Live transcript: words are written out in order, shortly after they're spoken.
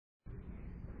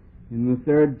in the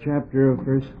third chapter of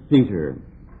 1 Peter.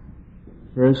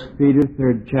 1 Peter,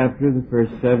 third chapter, the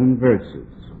first 7 verses.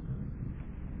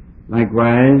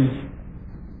 Likewise,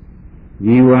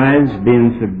 ye wives, be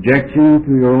in subjection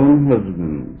to your own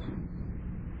husbands,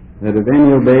 that if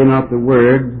any obey not the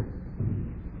word,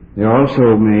 they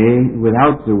also may,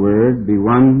 without the word, be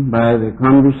won by the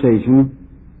conversation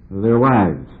of their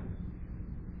wives.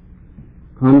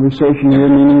 Conversation here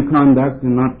meaning conduct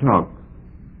and not talk.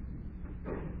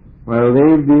 While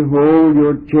they behold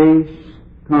your chaste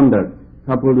conduct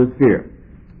coupled with fear.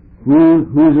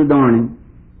 Whose adorning?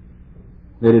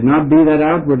 Let it not be that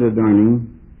outward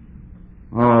adorning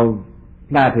of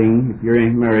plaiting, if you're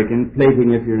American,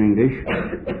 plaiting if you're English,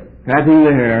 plaiting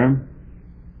the hair,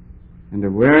 and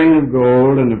of wearing of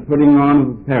gold, and of putting on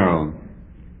of apparel.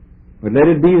 But let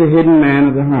it be the hidden man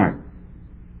of the heart,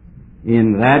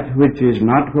 in that which is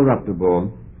not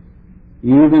corruptible,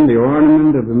 even the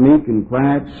ornament of a meek and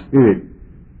quiet spirit,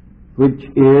 which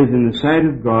is in the sight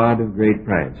of God of great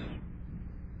price.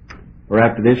 For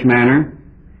after this manner,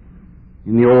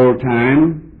 in the old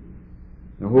time,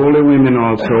 the holy women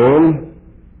also,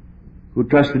 who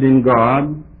trusted in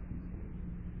God,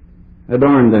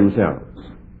 adorned themselves,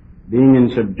 being in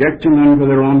subjection unto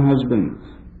their own husbands,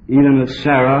 even as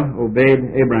Sarah obeyed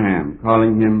Abraham,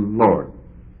 calling him Lord,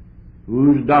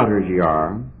 whose daughters ye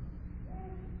are,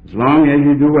 as long as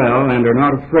you do well and are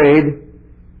not afraid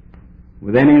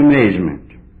with any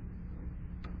amazement.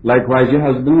 Likewise, your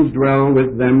husbands dwell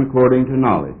with them according to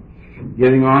knowledge,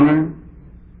 giving honor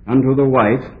unto the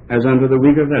wife as unto the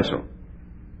weaker vessel,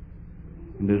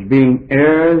 and as being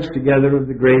heirs together of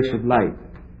the grace of life.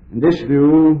 And this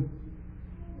do,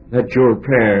 that your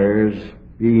prayers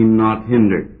be not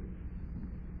hindered.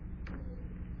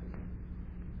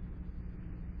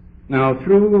 Now,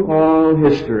 through all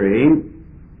history,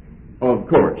 of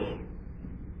course,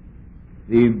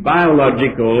 the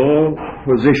biological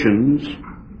positions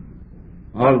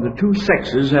of the two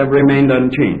sexes have remained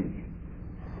unchanged.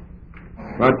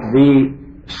 But the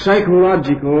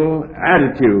psychological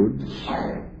attitudes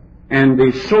and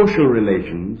the social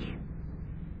relations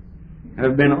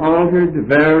have been altered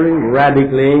very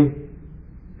radically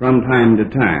from time to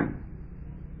time.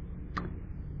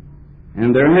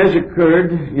 And there has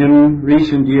occurred in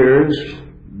recent years,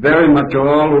 very much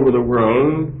all over the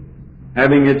world,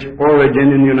 having its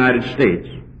origin in the United States,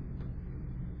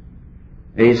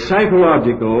 a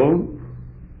psychological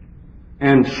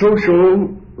and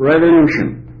social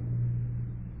revolution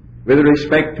with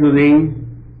respect to the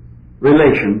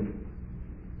relation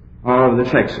of the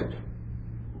sexes.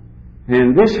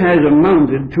 And this has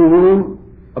amounted to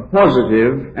a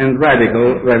positive and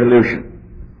radical revolution.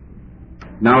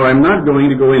 Now, I'm not going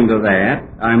to go into that.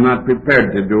 I'm not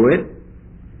prepared to do it.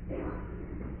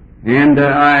 And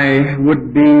I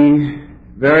would be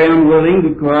very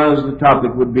unwilling because the topic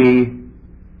would be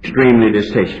extremely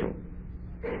distasteful.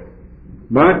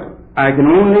 But I can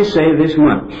only say this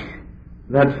much,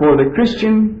 that for the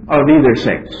Christian of either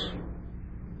sex,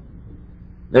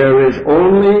 there is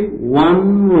only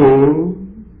one rule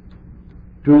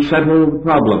to settle the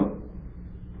problem.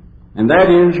 And that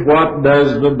is, what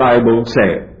does the Bible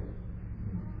say?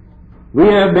 We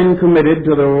have been committed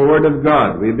to the Word of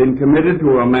God. We've been committed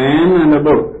to a man and a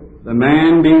book. The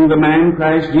man being the man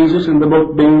Christ Jesus, and the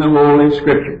book being the Holy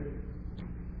Scripture.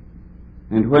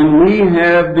 And when we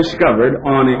have discovered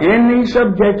on any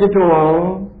subject at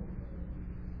all,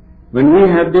 when we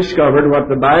have discovered what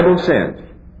the Bible says,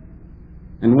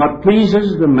 and what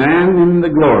pleases the man in the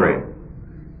glory,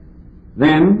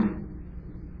 then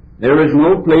there is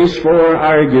no place for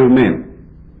argument.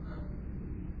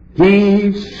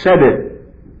 He said it.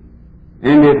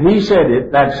 And if he said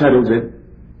it, that settles it.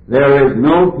 There is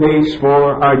no place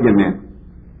for argument.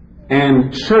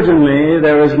 And certainly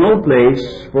there is no place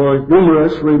for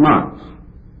humorous remarks.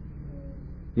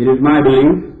 It is my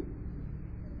belief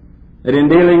that in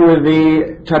dealing with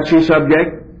the touchy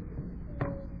subject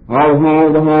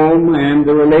of the home and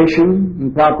the relation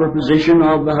and proper position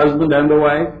of the husband and the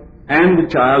wife and the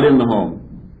child in the home,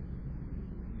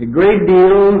 a great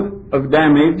deal of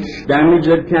damage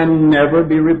that can never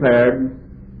be repaired,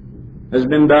 has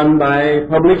been done by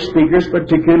public speakers,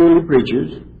 particularly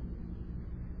preachers,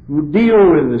 who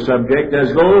deal with the subject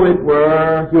as though it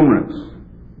were humorous.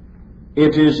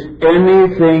 It is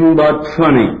anything but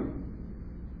funny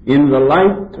in the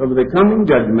light of the coming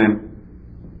judgment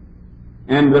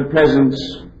and the presence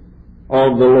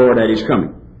of the Lord at His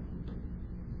coming.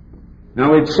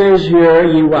 Now it says here,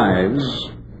 ye wives,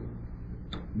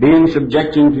 be in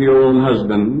subjection to your own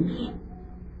husbands.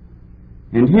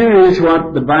 And here is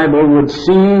what the Bible would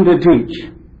seem to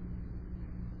teach.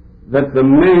 that the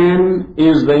man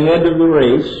is the head of the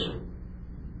race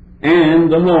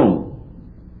and the home.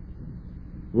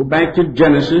 Go back to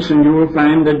Genesis and you will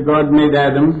find that God made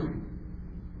Adam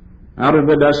out of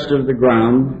the dust of the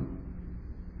ground,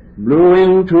 blew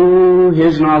into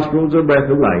his nostrils a breath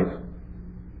of life.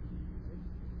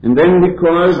 And then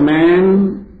because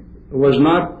man was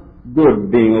not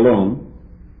good being alone,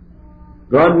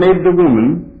 God made the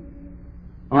woman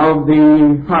of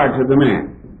the heart of the man.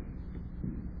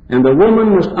 And the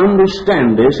woman must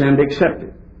understand this and accept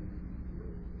it.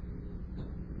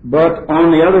 But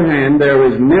on the other hand, there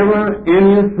is never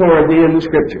any authority in the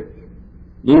Scriptures,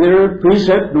 neither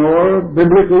precept nor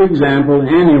biblical example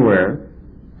anywhere,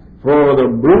 for the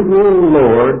brutal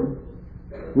Lord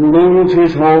who rules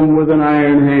his home with an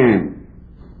iron hand.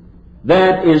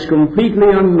 That is completely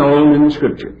unknown in the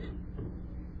Scriptures.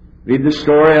 Read the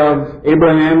story of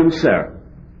Abraham and Sarah,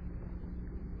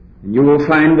 and you will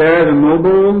find there the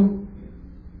noble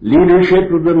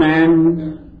leadership of the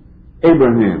man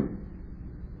Abraham.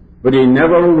 But he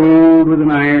never ruled with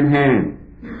an iron hand.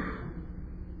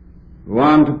 Go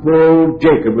on to poor old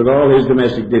Jacob with all his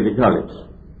domestic difficulties.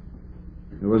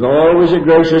 There was always a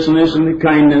graciousness and a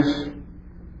kindness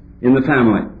in the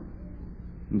family.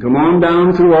 And come on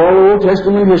down through all Old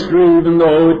Testament history, even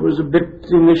though it was a bit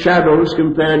in the shadows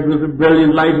compared with the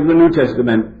brilliant light of the New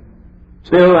Testament,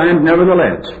 still and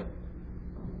nevertheless,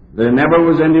 there never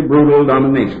was any brutal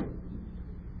domination.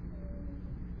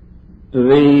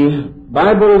 The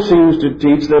Bible seems to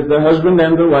teach that the husband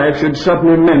and the wife should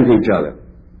supplement each other,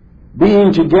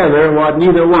 being together what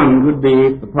neither one could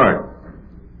be apart.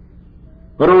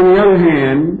 But on the other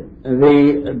hand,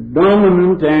 the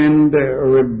dominant and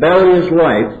rebellious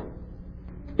wife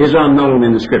is unknown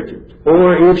in the Scriptures.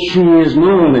 Or if she is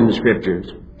known in the Scriptures,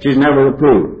 she's never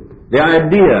approved. The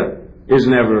idea is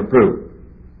never approved.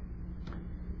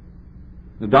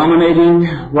 The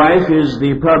dominating wife is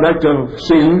the product of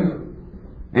sin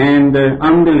and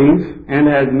unbelief, and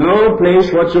has no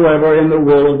place whatsoever in the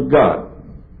will of God.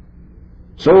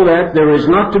 So that there is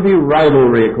not to be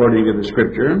rivalry according to the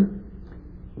Scripture.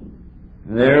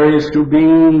 There is to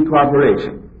be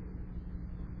cooperation.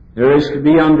 There is to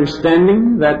be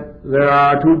understanding that there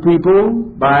are two people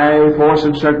by force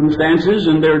of circumstances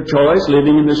and their choice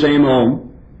living in the same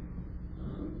home,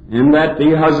 and that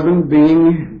the husband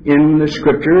being in the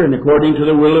Scripture and according to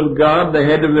the will of God the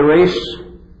head of the race,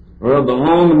 or of the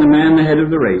home, and the man the head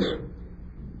of the race.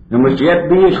 And must yet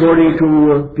be according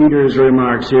to Peter's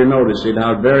remarks here. Notice it,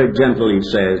 how very gentle he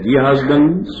says, Ye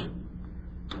husbands,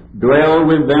 dwell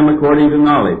with them according to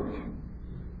knowledge.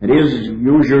 That is,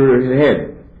 use your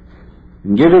head.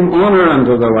 And give him honor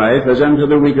unto the wife as unto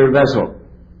the weaker vessel,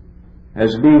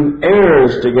 as being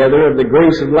heirs together of the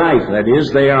grace of life. That is,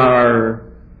 they are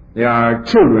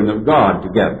children of God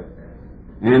together,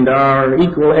 and are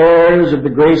equal heirs of the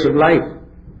grace of life.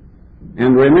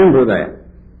 And remember that.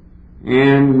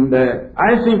 And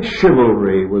I think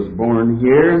chivalry was born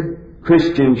here,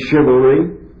 Christian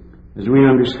chivalry, as we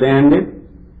understand it.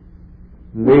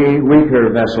 The weaker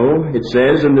vessel, it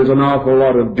says, and there's an awful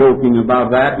lot of joking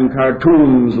about that, and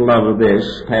cartoons love this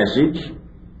passage,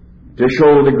 to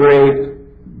show the great,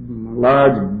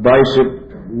 large,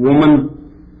 bicep woman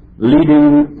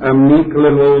leading a meek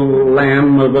little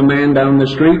lamb of a man down the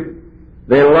street.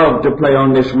 They love to play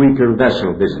on this weaker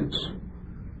vessel business.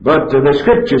 But the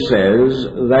Scripture says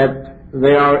that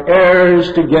they are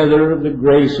heirs together of the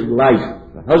grace of life.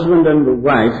 The husband and the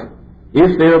wife,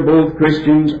 if they are both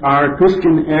Christians, are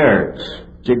Christian heirs.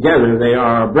 Together they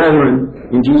are brethren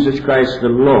in Jesus Christ the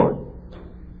Lord.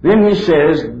 Then he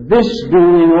says, this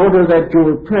do in order that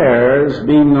your prayers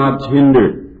be not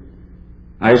hindered.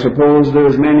 I suppose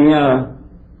there's many a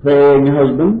praying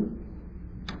husband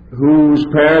whose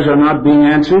prayers are not being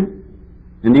answered,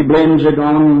 and he blames it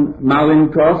on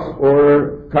Malenkov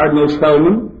or Cardinal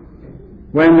Spellman,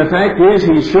 when the fact is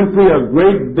he's simply a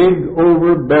great big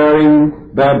overbearing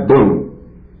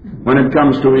baboon when it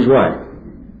comes to his wife.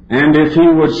 And if he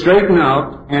would straighten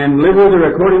out and live with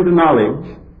her according to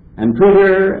knowledge, and treat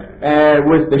her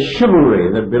with the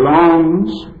chivalry that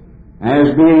belongs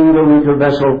as being the weaker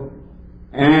vessel,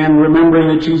 and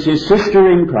remembering that she's his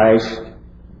sister in Christ,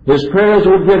 his prayers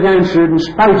would get answered in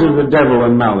spite of the devil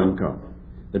and Malenkov.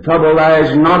 The trouble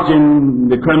lies not in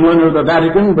the Kremlin or the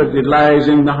Vatican, but it lies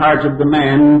in the heart of the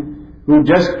man who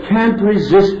just can't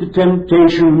resist the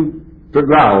temptation to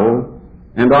growl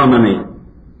and dominate.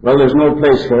 Well, there's no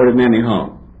place for it in any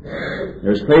home.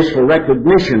 There's place for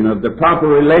recognition of the proper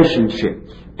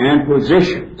relationships and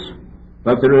positions,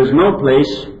 but there is no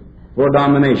place for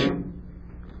domination.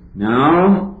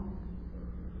 Now,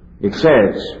 it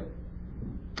says,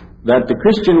 that the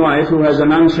Christian wife who has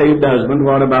an unsaved husband,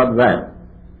 what about that?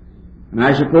 And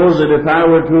I suppose that if I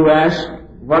were to ask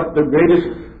what the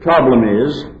greatest problem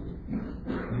is,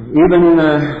 even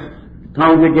in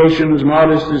congregations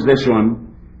modest as this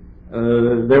one,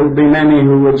 there would be many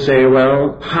who would say,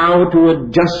 well, how to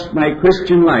adjust my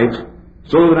Christian life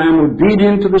so that I'm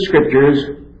obedient to the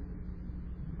Scriptures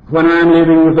when I'm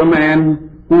living with a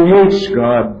man who hates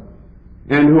God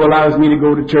and who allows me to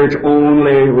go to church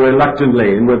only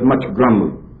reluctantly and with much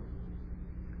grumbling.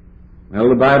 Well,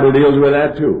 the Bible deals with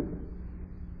that too.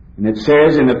 And it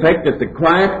says, in effect, that the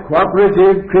quiet,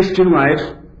 cooperative Christian life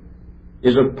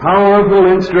is a powerful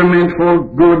instrument for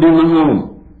good in the home.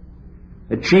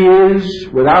 That she is,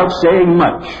 without saying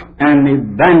much, an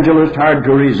evangelist hard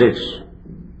to resist.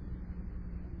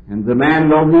 And the man,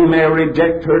 though he may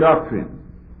reject her doctrine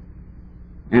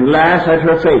and laugh at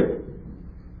her faith,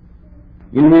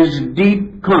 in his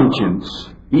deep conscience,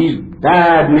 he's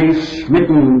badly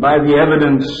smitten by the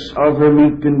evidence of her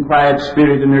meek and quiet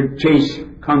spirit and her chaste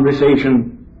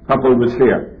conversation coupled with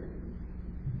fear.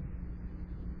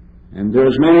 And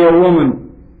there's many a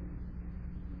woman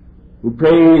who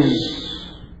prays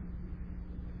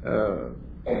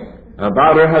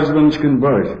about her husband's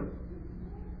conversion,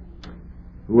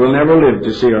 who will never live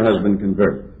to see her husband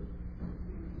convert,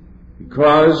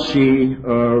 because she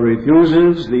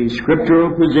refuses the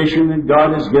scriptural position that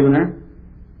God has given her,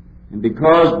 and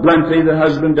because, bluntly, the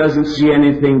husband doesn't see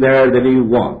anything there that he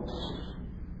wants.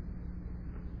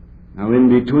 Now, in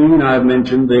between, I've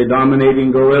mentioned the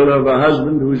dominating gorilla of a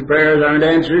husband whose prayers aren't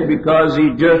answered because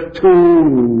he's just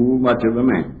too much of a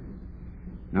man.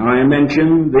 Now, I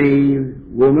mentioned the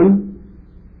woman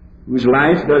whose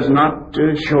life does not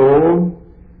show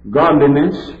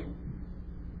godliness.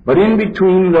 But in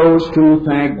between those two,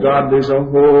 thank God, there's a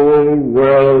whole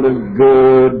world of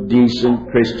good, decent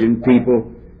Christian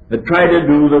people that try to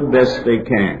do the best they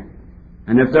can.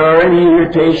 And if there are any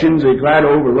irritations, they try to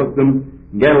overlook them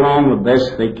and get along the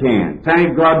best they can.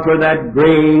 Thank God for that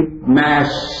great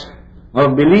mass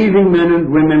of believing men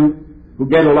and women who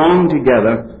get along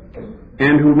together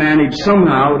and who manage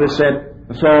somehow to set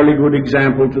a fairly good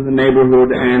example to the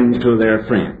neighborhood and to their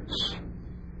friends.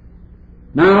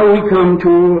 Now we come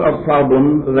to a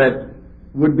problem that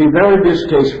would be very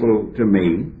distasteful to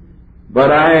me,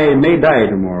 but I may die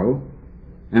tomorrow,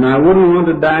 and I wouldn't want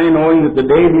to die knowing that the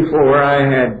day before I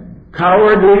had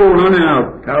cowardly run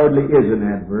out. Cowardly is an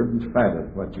adverb in spite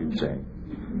of what you'd say.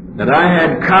 That I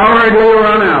had cowardly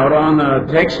run out on a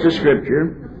text of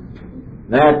Scripture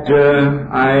that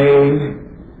I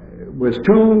was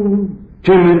too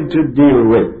timid to deal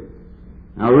with.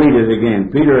 Now read it again.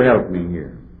 Peter, help me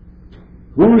here.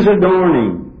 Whose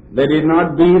adorning? Let it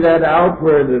not be that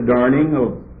outward adorning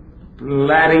of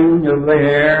plaiting of the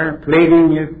hair,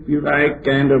 plaiting if you like,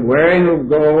 and of wearing of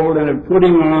gold, and of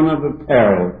putting on of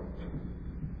apparel.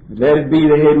 Let it be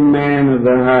the hidden man of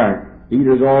the heart.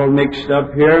 Peter's all mixed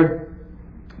up here,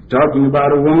 talking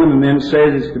about a woman, and then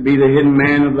says it's to be the hidden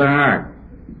man of the heart.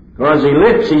 Because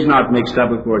he's not mixed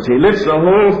up, of course. He lifts the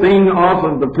whole thing off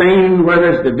of the plane where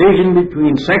there's division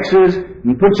between sexes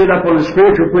and puts it up on a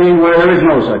spiritual plane where there is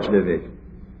no such division.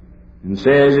 And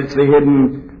says it's the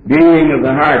hidden being of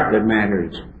the heart that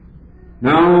matters.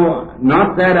 Now,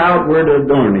 not that outward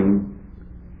adorning.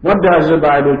 What does the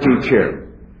Bible teach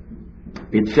here?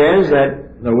 It says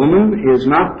that the woman is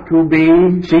not to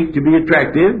seek to be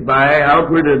attractive by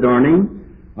outward adorning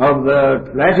of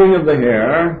the plaiting of the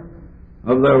hair,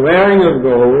 of the wearing of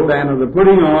gold, and of the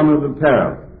putting on of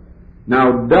apparel.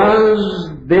 Now,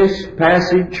 does this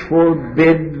passage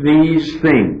forbid these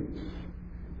things?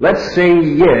 Let's say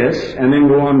yes, and then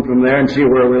go on from there and see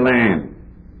where we land.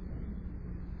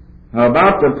 Now,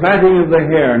 about the plaiting of the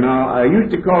hair. Now, I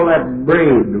used to call that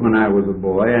braid when I was a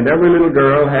boy, and every little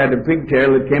girl had a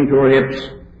pigtail that came to her hips,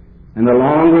 and the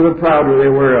longer the prouder they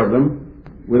were of them,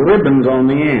 with ribbons on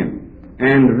the end,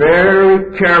 and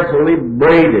very carefully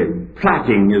braided.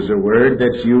 Plaiting is a word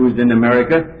that's used in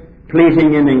America,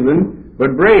 pleating in England,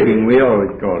 but braiding we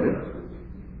always called it.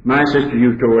 My sister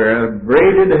used to wear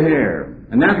braided hair,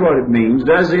 and that's what it means.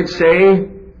 Does it say,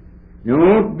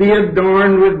 don't be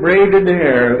adorned with braided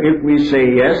hair? If we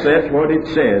say yes, that's what it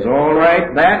says. All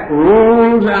right, that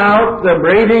rules out the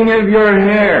braiding of your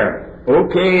hair.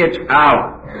 Okay, it's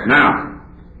out. Now,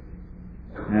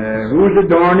 whose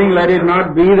adorning? Let it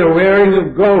not be the wearing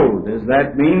of gold. Does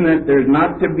that mean that there's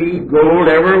not to be gold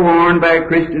ever worn by a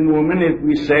Christian woman? If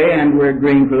we say, and we're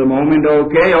agreeing for the moment,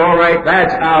 okay, all right,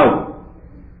 that's out.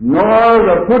 Nor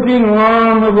the putting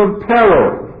on of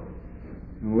apparel.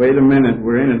 Wait a minute,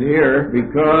 we're in it here,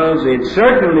 because it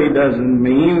certainly doesn't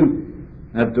mean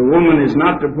that the woman is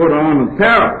not to put on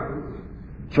apparel.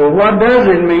 So what does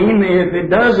it mean? If it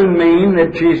doesn't mean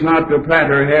that she's not to plait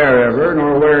her hair ever,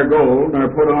 nor wear gold, nor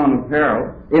put on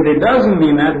apparel, if it doesn't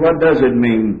mean that, what does it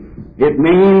mean? It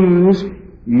means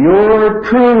your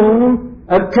true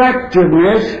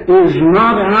attractiveness is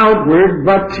not outward,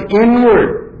 but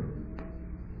inward.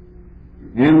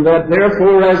 And that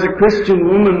therefore, as a Christian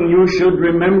woman, you should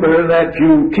remember that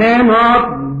you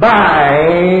cannot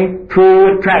buy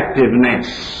true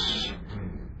attractiveness.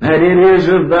 That it is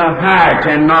of the heart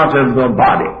and not of the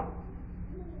body.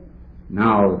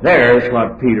 Now, there's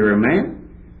what Peter meant.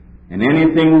 And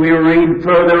anything we read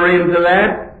further into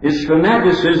that is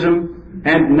fanaticism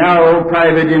and narrow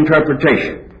private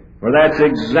interpretation. For that's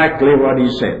exactly what he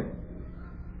said.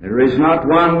 There is not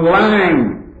one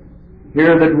line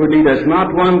here that would lead us,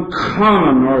 not one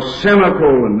comma or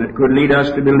semicolon that could lead us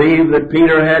to believe that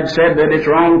Peter had said that it's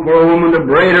wrong for a woman to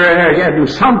braid her hair. Yeah, do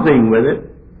something with it.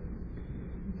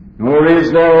 Nor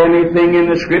is there anything in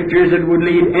the Scriptures that would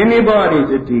lead anybody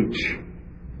to teach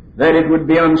that it would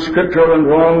be unscriptural and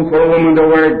wrong for a woman to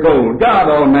wear gold. God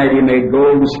Almighty made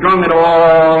gold and strung it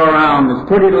all around. It's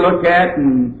pretty to look at,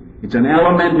 and it's an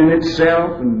element in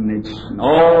itself, and it's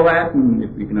all that, and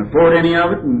if we can afford any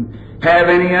of it and have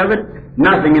any of it,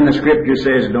 nothing in the Scripture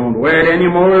says don't wear it any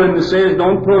more than it says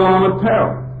don't put on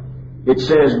apparel. It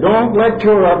says don't let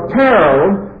your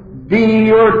apparel be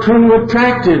your true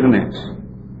attractiveness,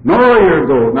 nor your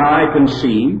gold. Now I can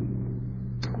see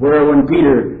where when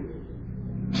Peter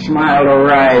smiled a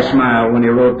wry smile when he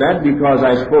wrote that, because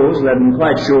I suppose that I'm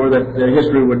quite sure that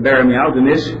history would bear me out in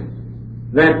this,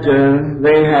 that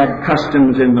they had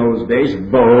customs in those days,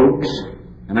 vogues,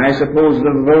 and I suppose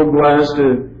the vogue was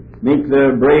to make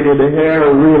the braided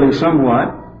hair really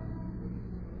somewhat.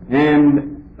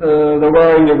 And the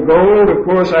wearing of gold, of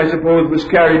course, I suppose was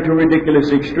carried to ridiculous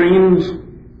extremes.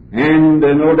 And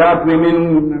no doubt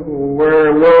women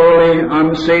were worldly,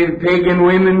 unsaved pagan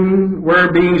women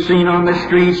were being seen on the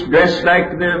streets dressed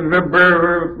like the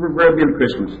proverbial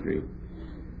Christmas tree.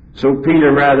 So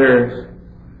Peter rather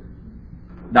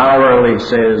dourly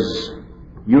says,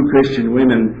 you Christian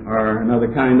women are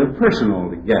another kind of person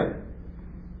altogether.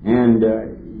 And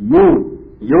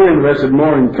you're invested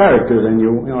more in character than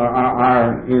you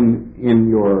are in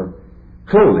your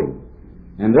clothing.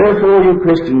 And therefore you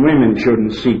Christian women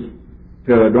shouldn't seek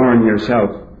to adorn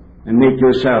yourself and make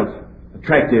yourself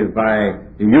attractive by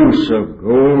the use of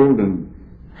gold and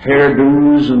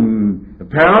hairdos and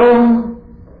apparel.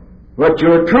 But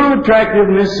your true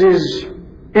attractiveness is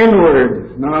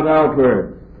inward, not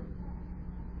outward.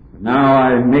 Now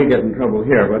I may get in trouble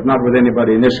here, but not with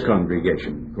anybody in this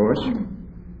congregation, of course.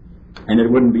 And it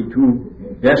wouldn't be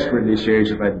too desperately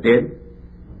serious if I did.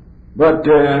 But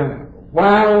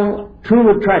while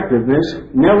true attractiveness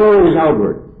never is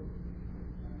outward,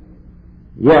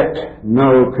 yet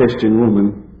no Christian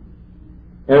woman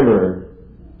ever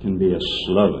can be a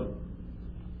sloven.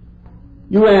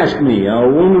 You ask me, a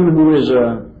woman who is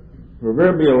a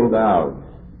proverbial dowd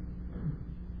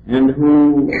and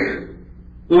who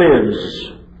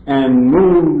lives and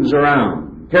moves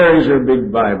around, carries her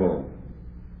big Bible,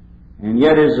 and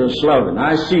yet is a sloven.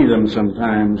 I see them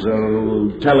sometimes,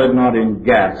 tell it not in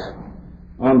Gath,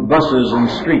 on buses and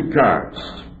streetcars,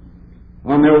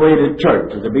 on their way to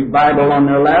church, with a big Bible on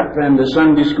their lap and the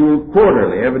Sunday school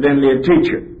quarterly, evidently a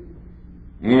teacher.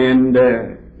 And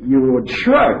you would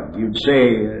shrug. You'd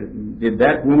say, did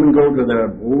that woman go to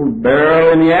the old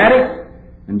barrel in the attic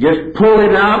and just pull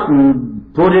it out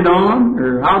and put it on?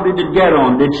 Or how did it get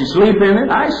on? Did she sleep in it?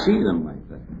 I see them like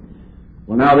that.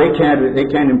 Well, now they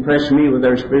can't impress me with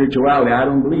their spirituality. I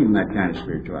don't believe in that kind of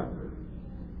spirituality.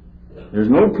 There's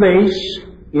no place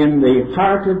in the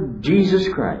heart of Jesus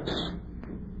Christ.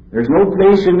 There's no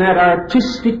place in that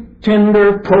artistic,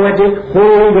 tender, poetic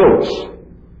Holy Ghost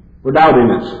for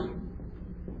dowdiness.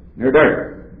 They're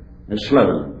dirt. They're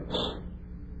slovenness.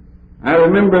 I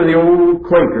remember the old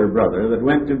Quaker brother that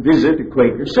went to visit a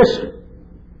Quaker sister,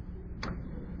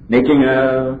 making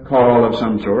a call of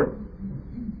some sort.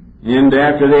 And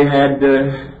after they had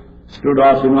stood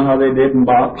off, you know how they did, and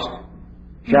boxed,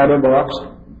 shadow boxed,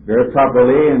 very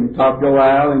properly, and talked a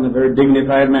while in a very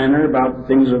dignified manner about the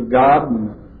things of God.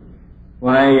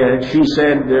 And she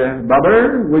said,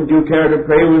 Bubber, would you care to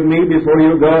pray with me before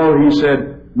you go? He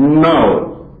said,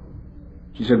 no.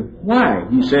 She said, why?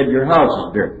 He said, your house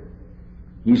is dirty.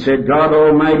 He said, God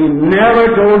Almighty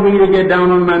never told me to get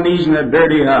down on my knees in a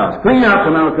dirty house. Clean up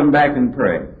and I'll come back and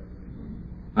pray.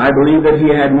 I believe that he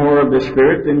had more of the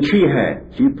Spirit than she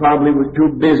had. She probably was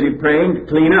too busy praying to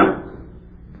clean up.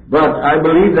 But I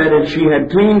believe that if she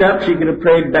had cleaned up, she could have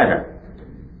prayed better.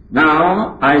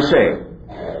 Now, I say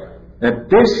that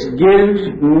this gives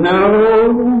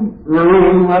no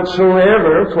room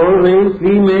whatsoever for the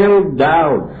female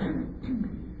doubt.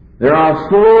 There are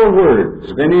 4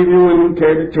 words. If any of you women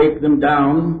care to take them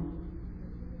down,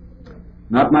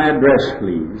 not my address,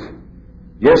 please.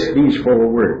 Just these 4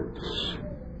 words.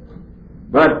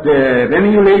 But if any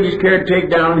of you ladies care to take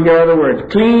down, here are the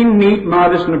words: clean, neat,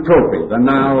 modest, and appropriate. And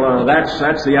now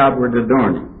that's the outward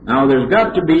adorning. Now there's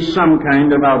got to be some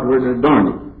kind of outward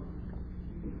adorning.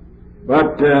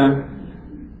 But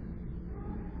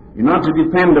you're not to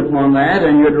depend upon that,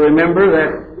 and you're to remember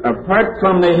that apart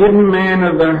from the hidden man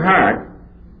of the heart,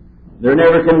 there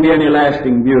never can be any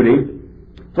lasting beauty.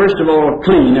 First of all,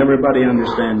 clean. Everybody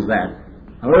understands that.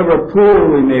 However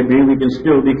poor we may be, we can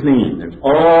still be clean. There's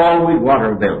always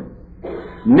water available.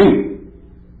 Neat.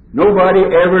 Nobody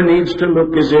ever needs to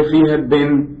look as if she had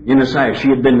been in a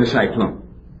cyclone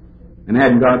and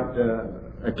hadn't got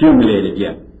accumulated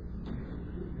yet.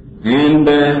 And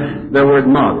the word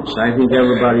modest. I think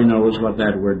everybody knows what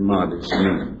that word modest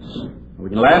means. We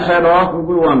can laugh that off if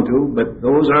we want to, but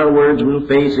those are words we'll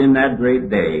face in that great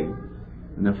day.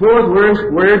 And the 4th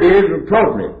word is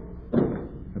appropriate.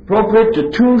 Appropriate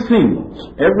to 2 things.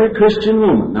 Every Christian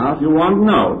woman. Now, if you want to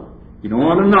know, if you don't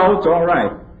want to know, it's all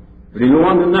right. But if you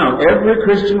want to know, every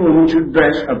Christian woman should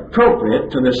dress appropriate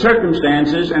to the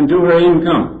circumstances and to her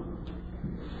income.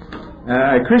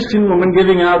 A Christian woman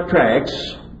giving out tracts,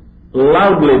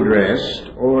 loudly dressed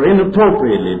or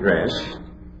inappropriately dressed,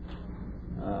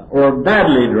 or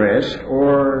badly dressed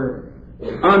or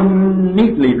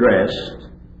unneatly dressed,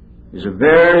 is a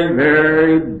very,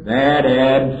 very bad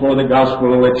ad for the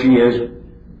gospel which she is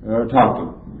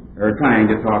trying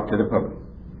to talk to the public.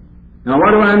 Now,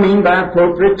 what do I mean by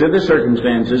appropriate to the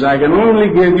circumstances? I can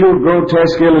only give you a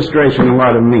grotesque illustration of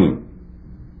what I mean.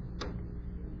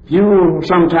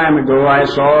 Some time ago, I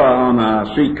saw on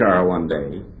a streetcar one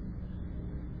day.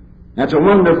 That's a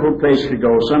wonderful place to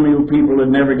go. Some of you people that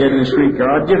never get in a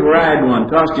streetcar, just ride one.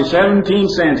 Cost you 17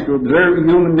 cents to observe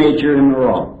human nature in the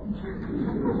raw.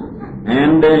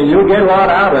 And you'll get a lot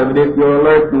out of it if you're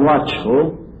alert and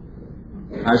watchful.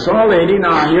 I saw a lady.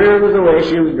 Now, here was the way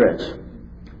she was dressed.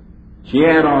 She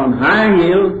had on high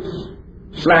heels,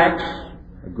 slacks,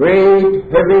 a great,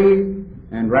 heavy,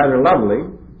 and rather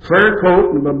lovely fur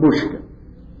coat and a babushka.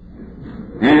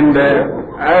 And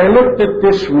I looked at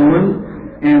this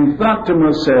woman and thought to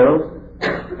myself,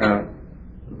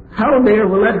 how they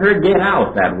will let her get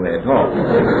out that way at all?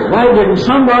 Why didn't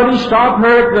somebody stop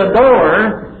her at the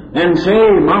door and say,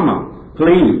 Mama,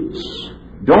 please,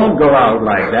 don't go out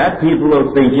like that. People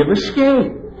will think you've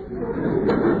escaped.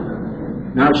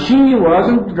 Now, she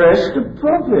wasn't dressed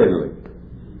appropriately.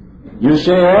 You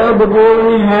say, oh, but we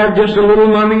only have just a little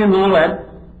money and all that.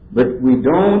 But we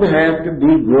don't have to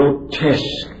be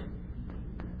grotesque,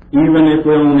 even if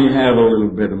we only have a little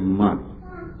bit of money.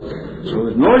 So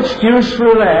there's no excuse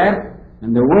for that.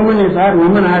 And the woman, if that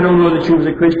woman, I don't know that she was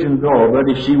a Christian at all, but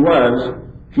if she was,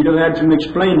 she'd have had some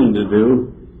explaining to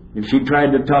do if she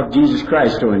tried to talk Jesus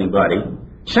Christ to anybody.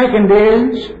 Second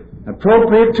is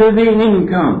appropriate to the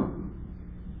income.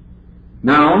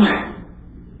 Now,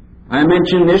 I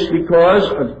mention this because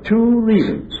of 2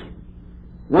 reasons.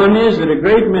 One is that a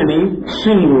great many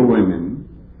single women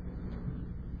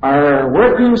are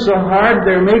working so hard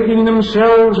they're making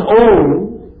themselves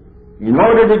old in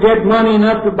order to get money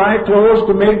enough to buy clothes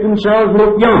to make themselves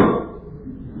look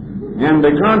young. And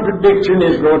the contradiction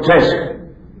is grotesque.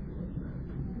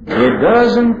 It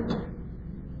doesn't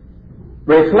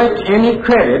reflect any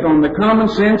credit on the common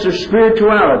sense or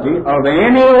spirituality of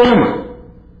any woman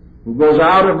who goes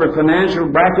out of her financial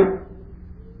bracket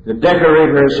to decorate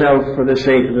herself for the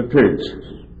sake of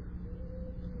appearances.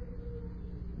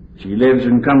 She lives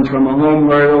and comes from a home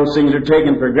where those things are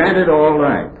taken for granted, all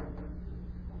right.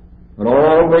 But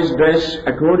always dress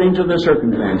according to the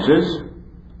circumstances,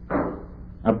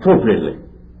 appropriately,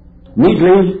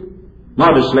 neatly,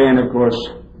 modestly, and of course,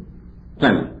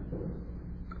 plenty.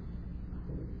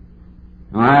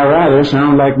 Now, I rather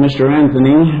sound like Mr.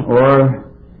 Anthony or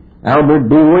Albert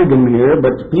B. Wiggum here,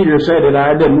 but Peter said it,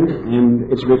 I didn't,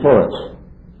 and it's before us.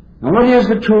 Now, what is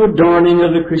the true adorning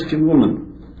of the Christian woman?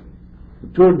 The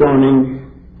true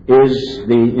adorning is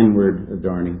the inward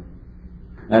adorning.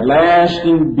 That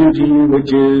lasting beauty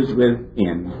which is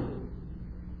within.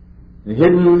 The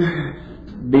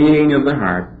hidden being of the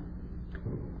heart,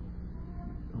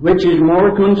 which is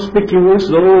more conspicuous,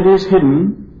 though it is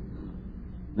hidden,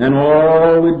 than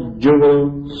all the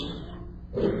jewels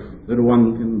that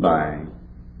one can buy.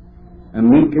 A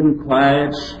meek and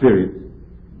quiet spirit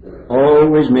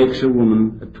always makes a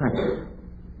woman attractive,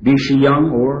 be she young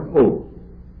or old.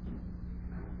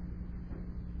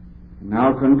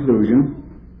 Now, conclusion.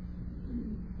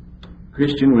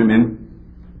 Christian women,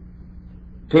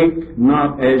 take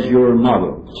not as your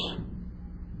models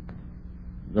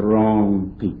the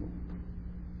wrong people.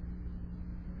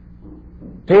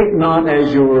 Take not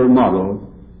as your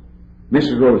model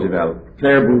Mrs. Roosevelt,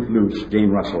 Claire Booth Luce,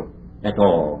 Jane Russell, et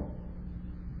al.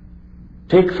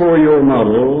 Take for your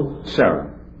model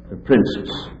Sarah, the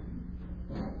princess.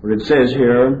 For it says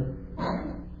here,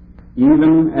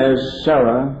 even as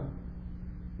Sarah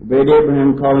obeyed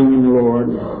Abraham, calling him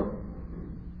Lord,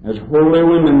 as holy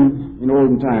women in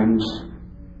olden times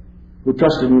who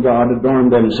trusted in God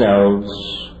adorned themselves.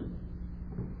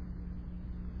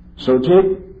 So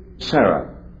take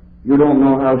Sarah. You don't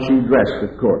know how she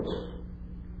dressed, of course.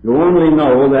 You only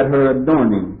know that her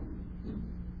adorning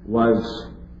was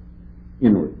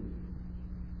inward.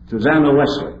 Susanna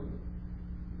Wesley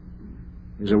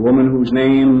is a woman whose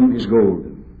name is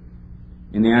golden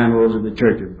in the annals of the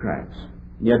Church of Christ.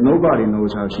 Yet nobody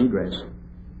knows how she dressed.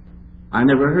 I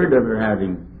never heard of her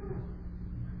having.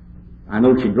 I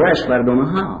know she dressed, but I don't know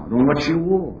how. I don't know what she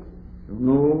wore. I don't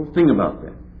know a thing about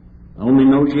that. I only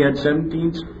know she had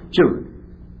 17 children.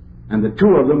 And the two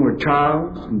of them were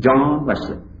Charles and John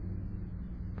Wesley.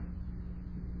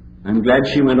 I'm glad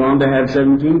she went on to have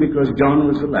 17 because John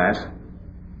was the last.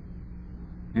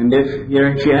 And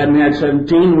if she hadn't had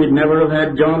 17, we'd never have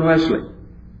had John Wesley.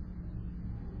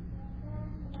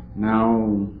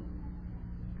 Now,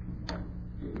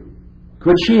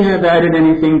 could she have added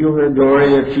anything to her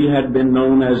glory if she had been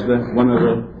known as one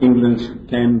of England's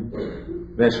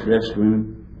 10 best-dressed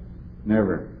women?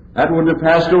 Never. That would have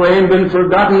passed away and been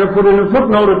forgotten or put in a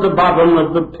footnote at the bottom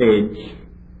of the page.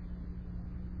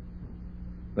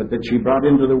 But that she brought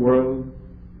into the world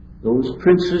those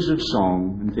princes of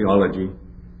song and theology,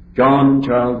 John and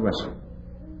Charles Wesley,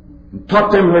 and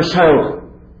taught them herself,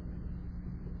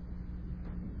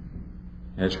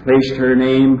 has placed her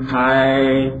name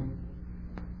high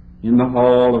in the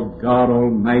hall of God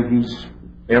Almighty's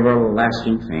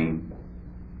everlasting fame.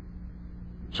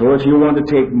 So if you want to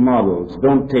take models,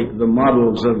 don't take the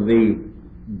models of the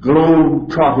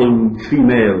globe-trotting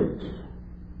females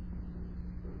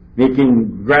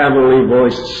making gravelly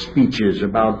voiced speeches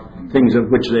about things of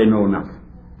which they know nothing,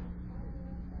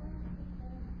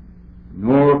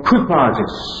 nor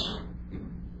equipages,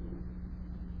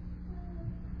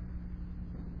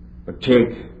 but take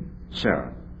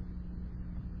Sarah,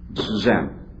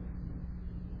 Susanna,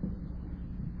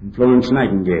 and Florence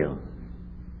Nightingale,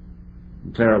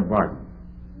 and Clara Barton,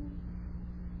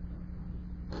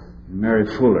 and Mary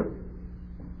Fuller.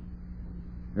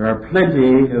 There are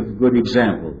plenty of good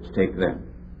examples. Take them.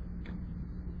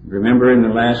 Remember in the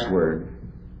last word,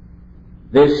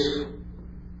 this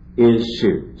is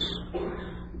serious.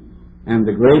 And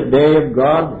the great day of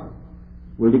God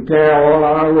will declare all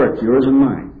our work, yours and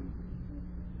mine.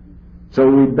 So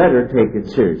we better take it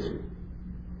seriously.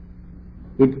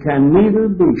 It can neither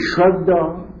be shrugged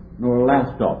off nor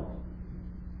laughed off.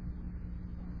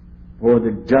 For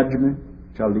the judgment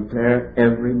shall declare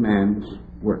every man's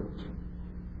works.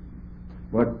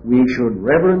 But we should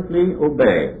reverently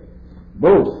obey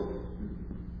both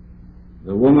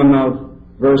the woman of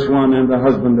verse 1 and the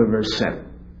husband of verse 7.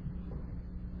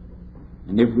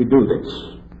 And if we do this,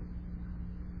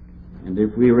 and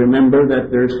if we remember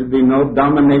that there is to be no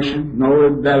domination, no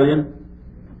rebellion,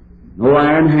 no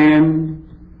iron hand,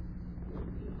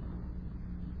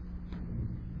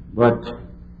 but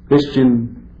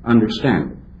Christian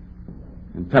understanding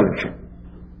and fellowship.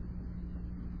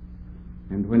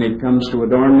 And when it comes to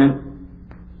adornment,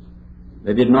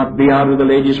 let it not be out of the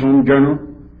Ladies' Home Journal,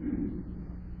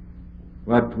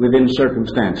 but within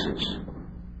circumstances,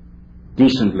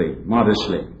 decently,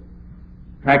 modestly,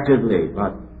 practically,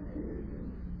 but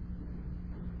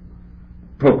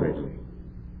appropriately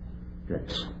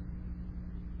dressed.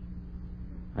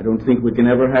 I don't think we can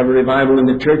ever have a revival in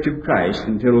the Church of Christ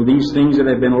until these things that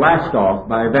have been laughed off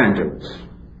by evangelists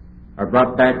are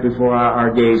brought back before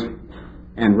our gaze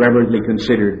and reverently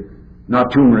considered,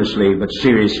 not humorously, but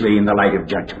seriously in the light of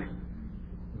judgment.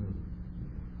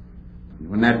 And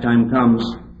when that time comes,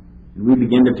 and we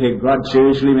begin to take God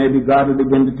seriously, maybe God will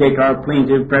begin to take our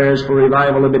plaintive prayers for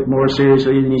revival a bit more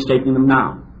seriously than He's taking them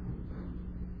now.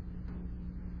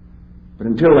 But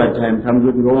until that time comes,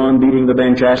 we can go on beating the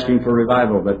bench asking for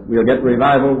revival, but we'll get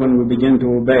revival when we begin to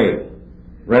obey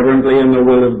reverently in the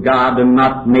will of God and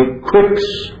not make quicks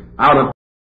out of